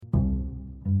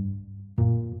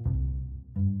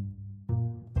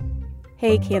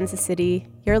Hey, Kansas City.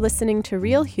 You're listening to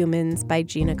Real Humans by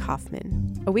Gina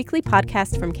Kaufman, a weekly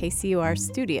podcast from KCUR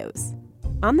Studios.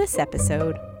 On this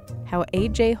episode, how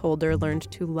A.J. Holder learned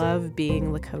to love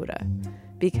being Lakota.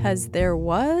 Because there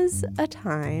was a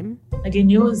time... I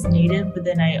knew I was Native, but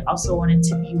then I also wanted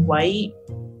to be white.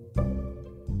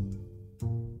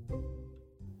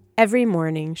 Every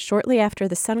morning, shortly after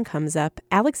the sun comes up,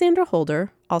 Alexandra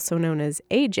Holder, also known as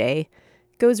A.J.,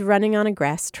 goes running on a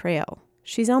grass trail.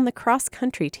 She's on the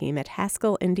cross-country team at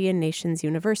Haskell Indian Nations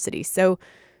University, so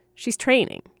she's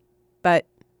training, but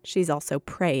she's also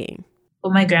praying.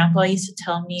 But my grandpa used to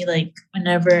tell me,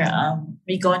 whenever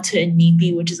we go into a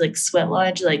nipi, which is sweat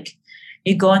lodge,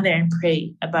 you go in there and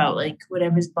pray about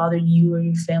whatever's bothering you or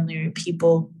your family or your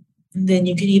people. And then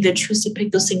you can either choose to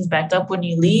pick those things back up when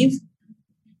you leave,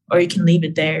 or you can leave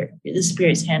it there. The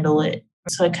spirits handle it.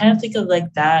 So I kind of think of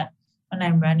that when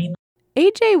I'm running.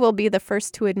 AJ will be the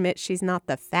first to admit she's not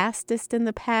the fastest in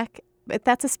the pack, but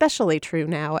that's especially true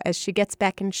now as she gets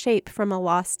back in shape from a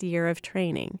lost year of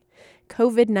training.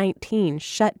 COVID-19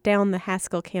 shut down the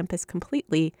Haskell campus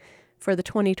completely for the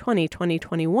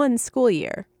 2020-2021 school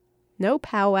year. No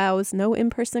powwows, no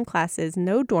in-person classes,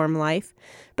 no dorm life.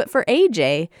 But for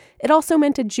AJ, it also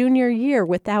meant a junior year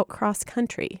without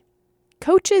cross-country.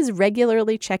 Coaches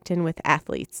regularly checked in with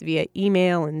athletes via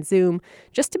email and Zoom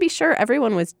just to be sure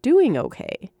everyone was doing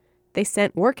okay. They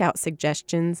sent workout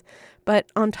suggestions,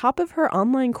 but on top of her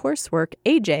online coursework,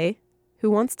 AJ, who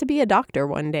wants to be a doctor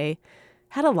one day,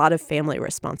 had a lot of family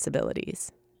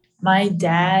responsibilities. My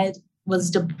dad was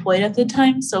deployed at the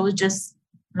time, so it was just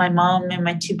my mom and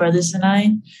my two brothers and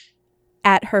I.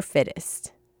 At her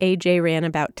fittest, AJ ran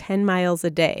about 10 miles a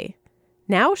day.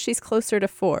 Now she's closer to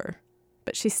 4.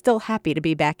 But she's still happy to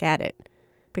be back at it.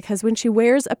 Because when she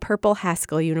wears a purple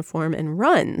Haskell uniform and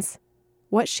runs,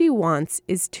 what she wants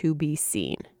is to be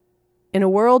seen. In a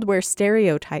world where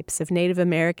stereotypes of Native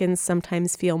Americans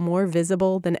sometimes feel more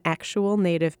visible than actual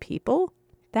Native people,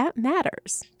 that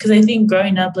matters. Because I think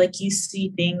growing up, you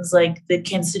see things like the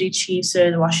Kansas City Chiefs or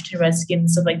the Washington Redskins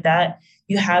and stuff like that,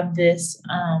 you have this,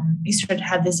 you start to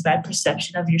have this bad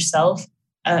perception of yourself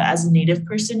as a Native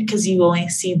person because you only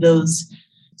see those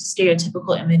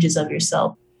stereotypical images of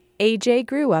yourself. AJ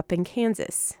grew up in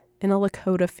Kansas in a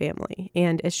Lakota family,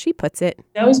 and as she puts it,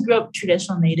 I always grew up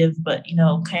traditional Native, but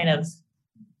kind of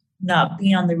not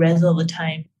being on the res all the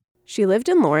time. She lived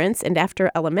in Lawrence, and after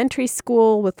elementary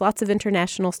school with lots of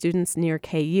international students near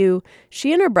KU,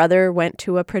 she and her brother went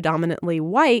to a predominantly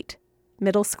white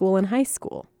middle school and high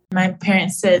school. My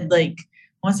parents said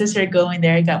once I started going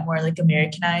there, I got more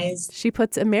Americanized. She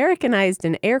puts Americanized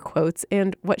in air quotes,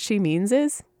 and what she means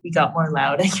is we got more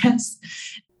loud, I guess.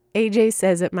 AJ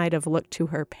says it might have looked to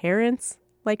her parents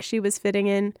like she was fitting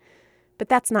in, but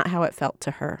that's not how it felt to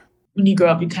her. When you grow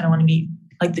up, you kind of want to be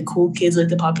the cool kids,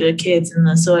 the popular kids.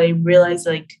 And so I realized,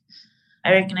 I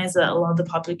recognized that a lot of the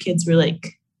popular kids were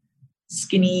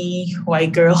skinny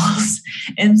white girls.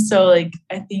 And so I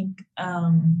think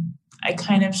I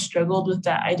kind of struggled with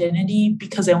that identity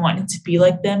because I wanted to be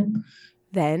like them.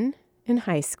 Then, in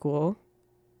high school,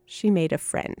 she made a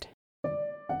friend.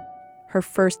 Her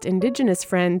first Indigenous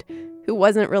friend who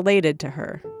wasn't related to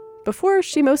her. Before,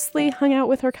 she mostly hung out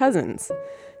with her cousins.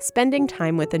 Spending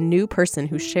time with a new person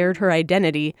who shared her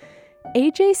identity,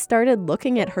 AJ started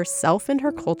looking at herself and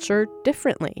her culture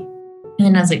differently. And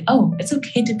then I was oh, it's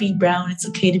okay to be brown. It's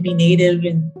okay to be Native.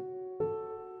 And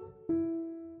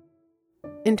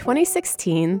in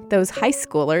 2016, those high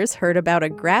schoolers heard about a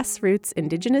grassroots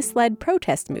Indigenous-led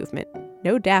protest movement,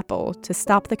 No DAPL, to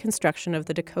stop the construction of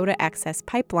the Dakota Access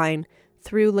Pipeline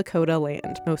through Lakota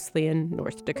land, mostly in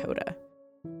North Dakota.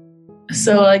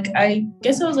 So, I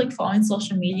guess I was, following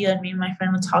social media, and me and my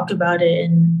friend would talk about it,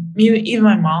 and even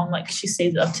my mom, she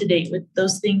stays up to date with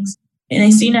those things. And I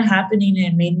seen it happening,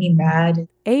 and it made me mad.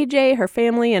 AJ, her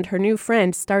family, and her new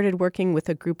friend started working with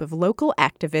a group of local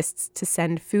activists to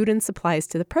send food and supplies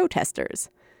to the protesters.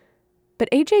 But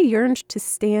AJ yearned to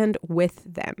stand with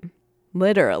them,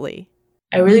 literally.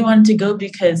 I really wanted to go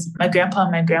because my grandpa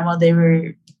and my grandma, they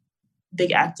were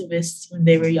big activists when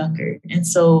they were younger. And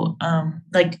so,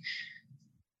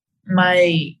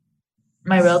 my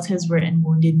relatives were in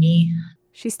Wounded Knee.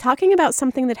 She's talking about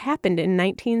something that happened in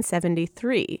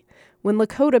 1973, when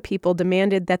Lakota people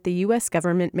demanded that the U.S.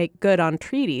 government make good on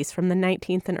treaties from the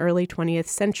 19th and early 20th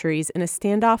centuries in a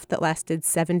standoff that lasted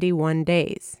 71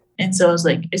 days. And so I was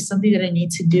it's something that I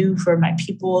need to do for my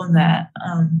people, and that,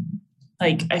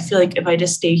 I feel if I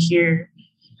just stay here,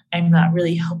 I'm not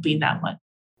really helping that much.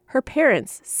 Her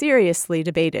parents seriously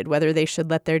debated whether they should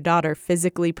let their daughter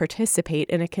physically participate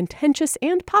in a contentious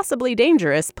and possibly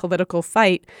dangerous political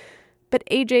fight, But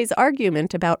AJ's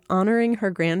argument about honoring her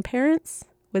grandparents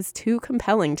was too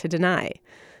compelling to deny.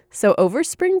 So over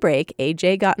spring break,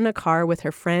 AJ got in a car with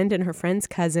her friend and her friend's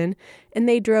cousin, and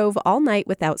they drove all night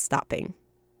without stopping.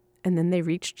 And then they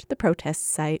reached the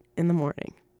protest site in the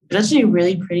morning. It's actually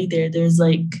really pretty there. There's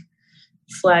like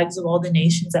flags of all the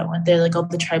nations that went there, like all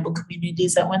the tribal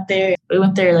communities that went there. We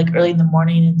went there like early in the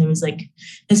morning, and there was like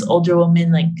this older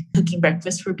woman like cooking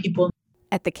breakfast for people.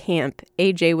 At the camp,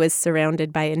 AJ was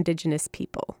surrounded by indigenous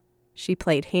people. She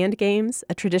played hand games,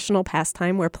 a traditional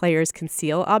pastime where players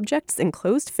conceal objects in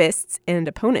closed fists and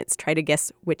opponents try to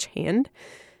guess which hand.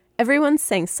 Everyone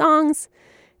sang songs,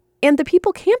 and the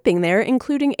people camping there,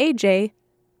 including AJ,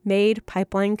 made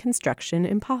pipeline construction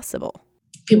impossible.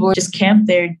 People were just camped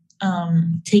there,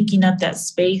 taking up that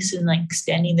space and like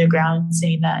standing their ground,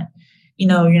 saying that,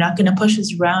 you're not going to push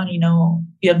us around.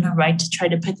 You have no right to try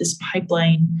to put this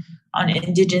pipeline on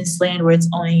indigenous land where it's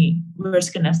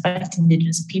going to affect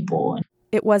indigenous people.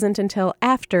 It wasn't until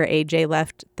after AJ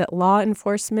left that law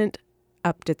enforcement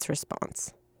upped its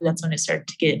response. That's when it started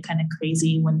to get kind of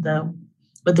crazy with the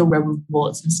rubber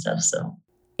bullets and stuff. So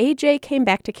AJ came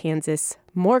back to Kansas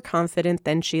more confident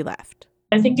than she left.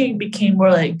 I think it became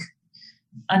more like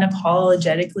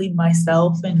unapologetically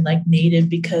myself and like Native,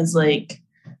 because like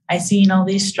I seen all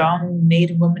these strong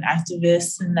Native women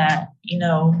activists and that,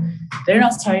 they're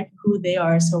not sorry for who they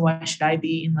are. So why should I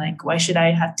be? And like, why should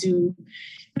I have to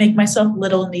make myself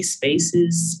little in these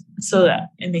spaces so that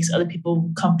it makes other people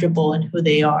comfortable in who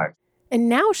they are? And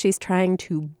now she's trying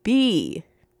to be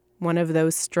one of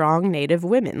those strong Native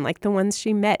women like the ones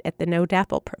she met at the No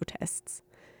Dapple protests.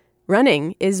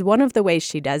 Running is one of the ways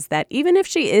she does that, even if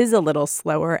she is a little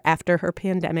slower after her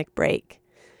pandemic break.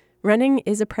 Running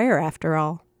is a prayer after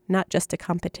all, not just a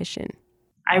competition.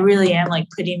 I really am like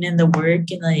putting in the work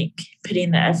and like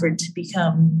putting the effort to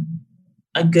become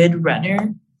a good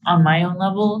runner on my own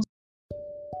level.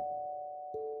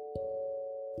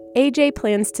 AJ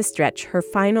plans to stretch her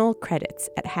final credits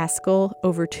at Haskell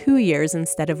over 2 years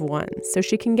instead of 1, so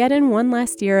she can get in one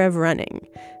last year of running.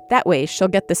 That way, she'll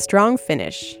get the strong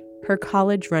finish her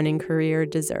college running career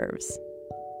deserves.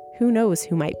 Who knows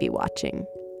who might be watching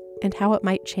and how it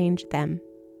might change them.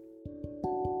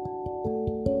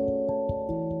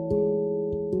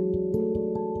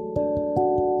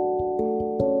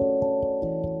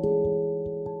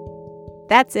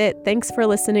 That's it. Thanks for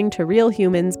listening to Real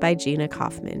Humans by Gina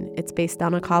Kaufman. It's based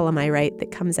on a column I write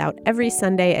that comes out every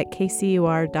Sunday at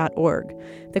kcur.org.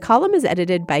 The column is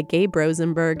edited by Gabe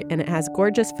Rosenberg, and it has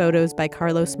gorgeous photos by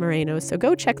Carlos Moreno, so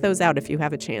go check those out if you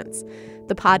have a chance.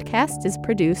 The podcast is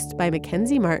produced by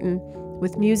Mackenzie Martin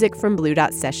with music from Blue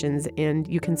Dot Sessions, and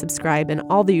you can subscribe in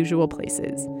all the usual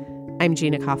places. I'm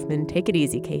Gina Kaufman. Take it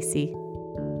easy, Casey.